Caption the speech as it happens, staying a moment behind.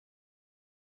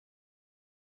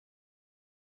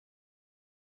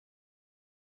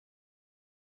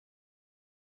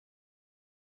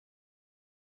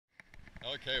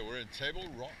Okay, we're in Table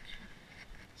Rock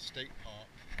State Park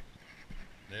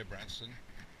near Branson,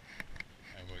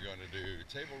 and we're going to do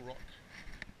Table Rock.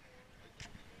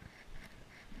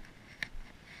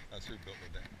 That's who built the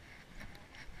dam.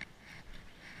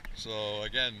 So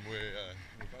again, we've had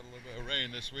a little bit of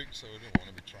rain this week, so we don't want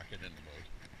to be tracking in the mud.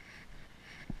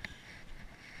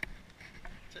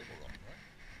 Table Rock,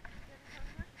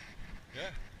 right?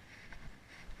 Yeah.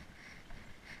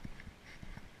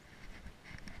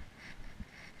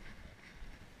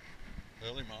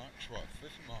 Early March, what,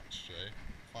 5th of March today,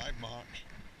 5 March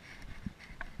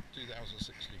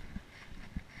 2016.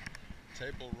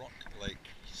 Table Rock Lake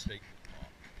State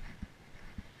Park.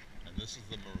 And this is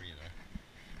the marina.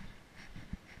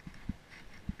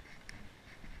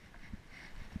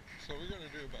 So we're going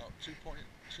to do about 2.2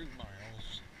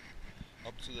 miles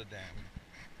up to the dam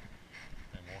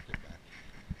and walk it back.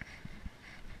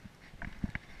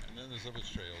 And then there's other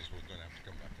trails we're going to have to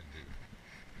come back and do.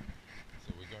 So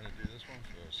we're going to do this one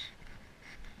first.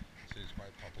 See, it's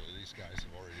quite popular. These guys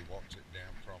have already walked it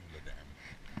down from the dam.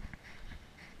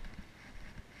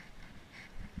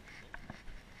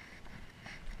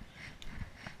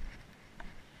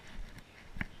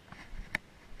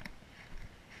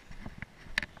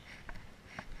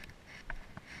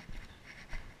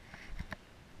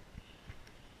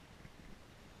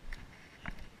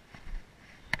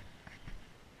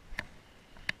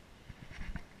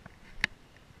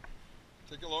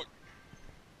 Take a look.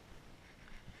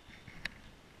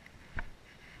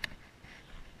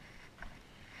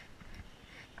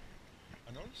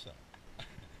 I noticed that.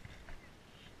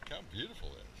 Look how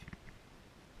beautiful it is.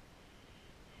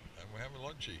 And we're having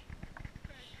lunchy.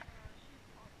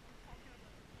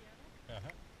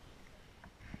 Uh-huh.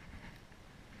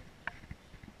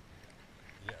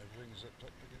 Yeah, everything's up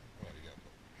again. Well, you got it.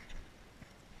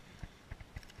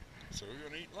 So we're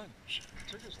going to eat lunch. It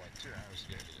took us like 2 hours to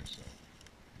get here, so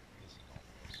this is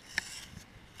almost.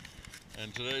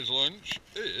 And today's lunch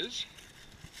is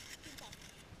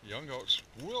Young Oak's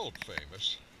world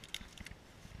famous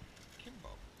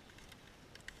kimbap.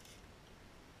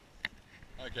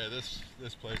 Okay, this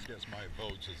place gets my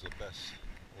votes as the best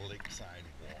lakeside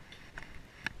walk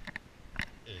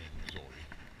in Missouri.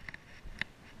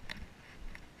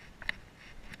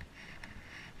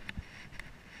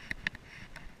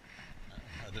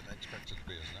 I didn't expect it to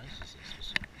be as nice as this for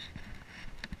some reason.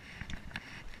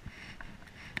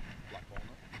 Black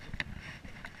walnut, is it?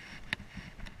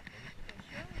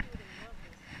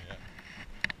 Yeah.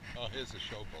 Oh, here's the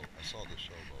showboat. I saw the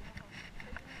showboat.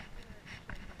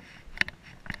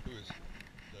 Who is the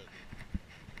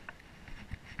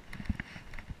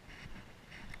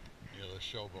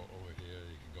showboat over here?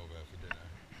 You can go there for dinner.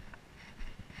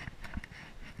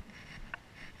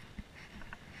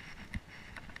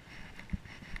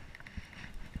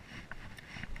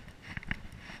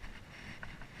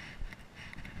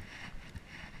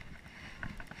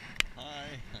 Hi.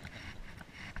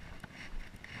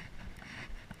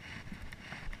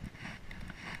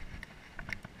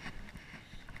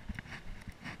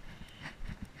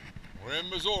 We're in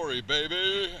Missouri,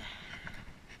 baby.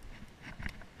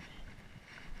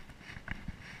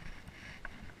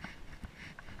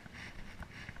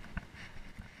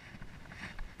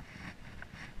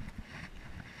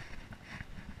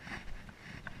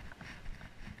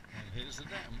 And here's the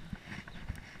dam.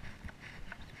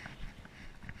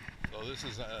 So this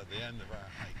is the end of our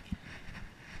hike.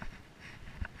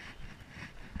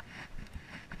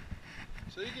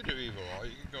 So you can do either or.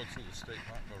 You can go to the State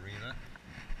Park Marina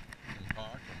and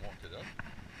park and walk it up.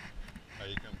 Or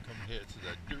you can come here to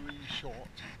the Dewey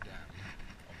Short Dam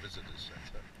or Visitor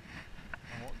Center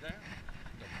and walk down.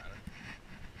 Doesn't matter.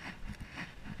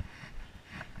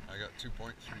 I got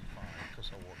 2.35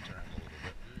 because I walked around a little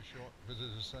bit. Dewey Short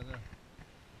Visitor Center,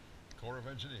 Corps of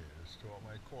Engineers, to all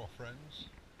my Corps friends.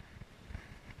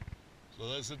 So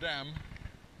there's the dam.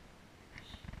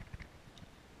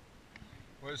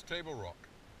 Where's Table Rock?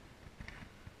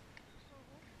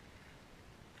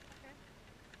 Okay.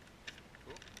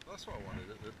 Cool. That's what I wanted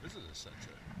at the visitor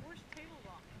center. Where's Table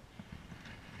Rock?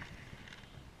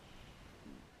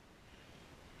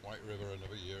 White River,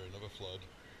 another year, another flood.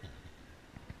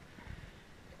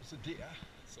 That's a deer.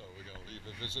 So we're going to leave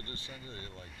the visitor center.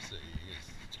 Like you see,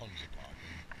 there's tons of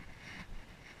parking.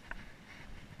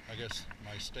 I guess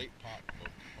my state park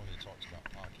book only talks about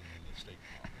parking in the state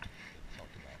park. It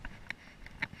talked about.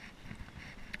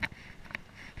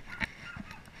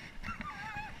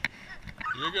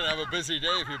 You're going to have a busy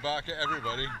day if you bark at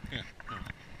everybody. No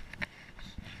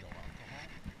alcohol,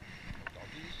 no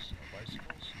doggies, no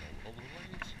bicycles, no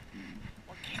rollerblades.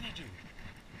 What can you do?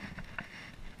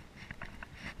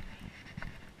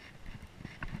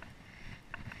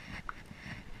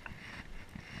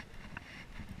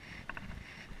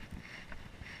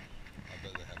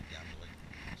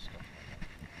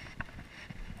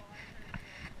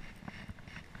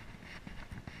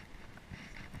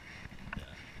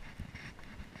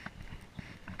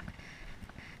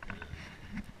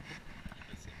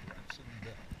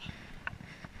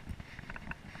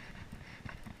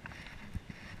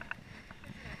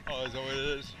 Oh, is that what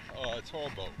it is? Oh, a tour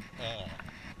boat.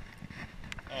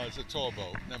 Oh, it's a tour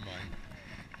boat. Never mind.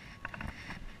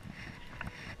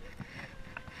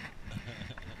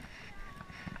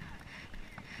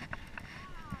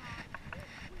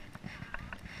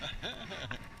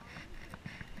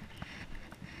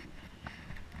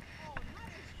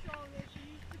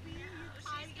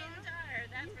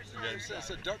 Yeah, it's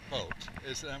a duck boat.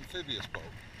 It's an amphibious boat.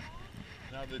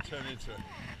 Now they turn into.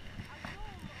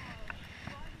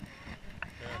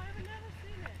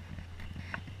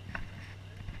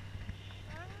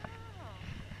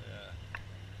 Yeah.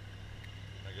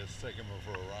 I guess take them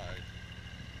for a ride.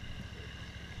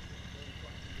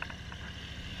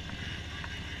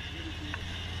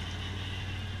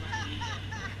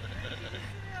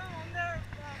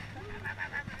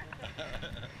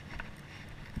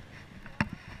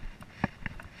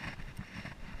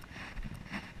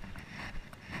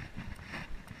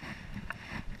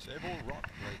 Table Rock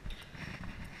Lake.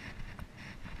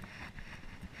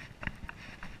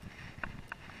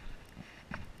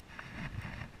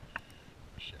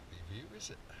 Shabby view, is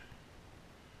it?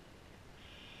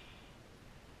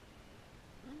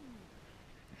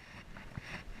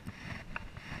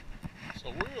 So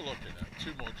we're looking at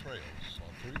 2 more trails,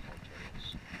 or 3 more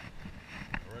trails.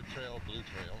 A red trail, blue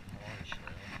trail, orange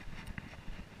trail.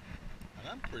 And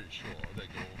I'm pretty sure they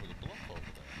go over the bluff over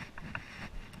there.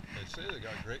 They say they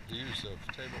got great views of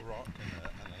Table Rock and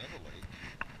another lake.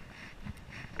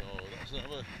 So that's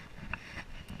another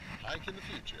hike in the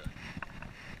future.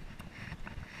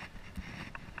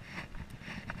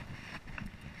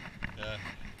 Yeah.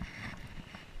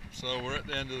 So we're at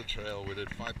the end of the trail. We did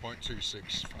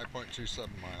 5.26, 5.27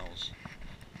 miles,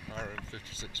 hour and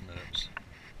 56 minutes.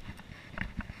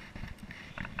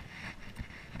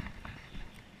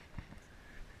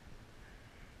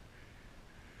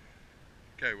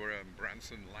 Okay, we're on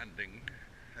Branson Landing,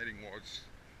 heading towards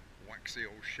Waxy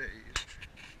O'Shea's.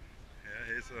 Yeah,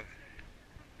 here's a.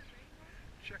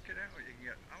 Check it out. You can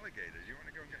get alligators. You want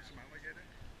to go and get some alligator?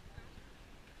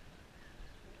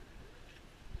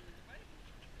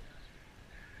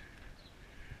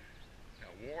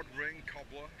 Award ring,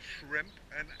 cobbler, shrimp,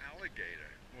 and alligator.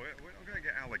 We're not going to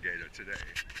get alligator today.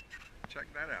 Check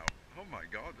that out. Oh my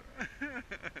God.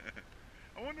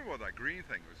 I wonder what that green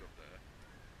thing was up there.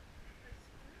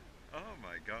 Oh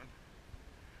my God.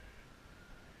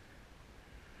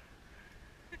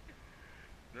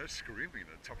 They're screaming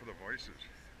at the top of their voices.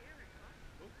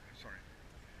 Oh, sorry.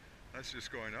 That's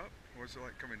just going up. What's it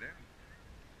like coming down?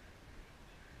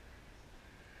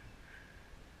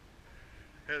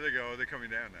 Here they go, they're coming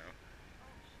down now.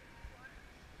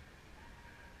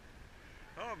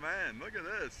 Oh man, look at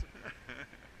this.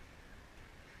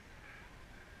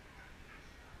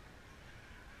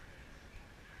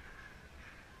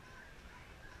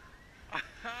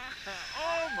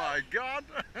 Oh my God,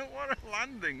 what a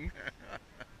landing.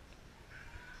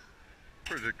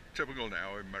 Pretty typical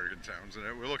now in American towns, isn't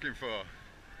it? We're looking for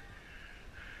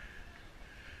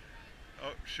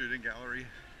shooting gallery,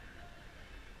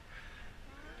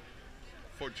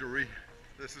 fudgery.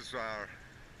 This is our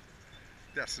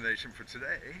destination for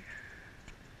today.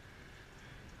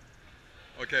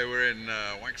 Okay, we're in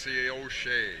Waxy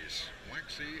O'Shea's.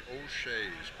 Waxy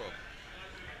O'Shea's pub.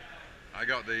 I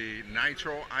got the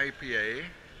Nitro IPA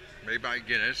made by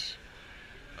Guinness.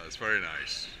 That's very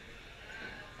nice.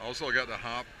 Also got the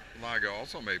Hop Lager,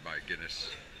 also made by Guinness.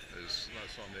 That's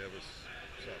on the other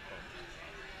set of pumps.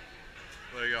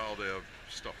 They got all the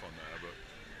stuff on there, but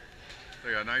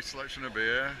they got a nice selection of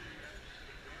beer.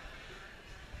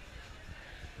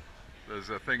 There's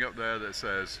a thing up there that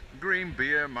says, "Green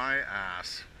beer, my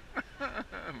ass."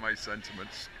 My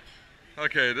sentiments.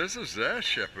 Okay, this is their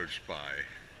shepherd's pie,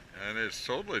 and it's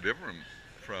totally different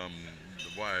from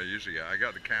what I usually get. I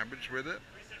got the cabbage with it,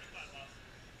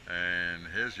 and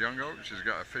here's Young Oak. She's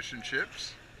got a fish and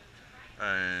chips,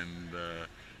 and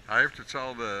I have to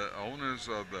tell the owners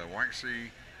of the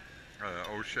Waxy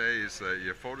O'Shea's that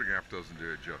your photograph doesn't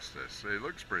do it justice. It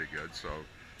looks pretty good, so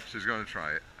she's going to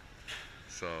try it.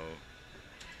 So,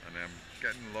 and I'm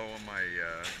getting low on my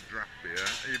draft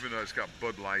beer, even though it's got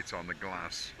Bud Light on the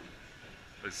glass.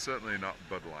 It's certainly not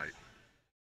Bud Light.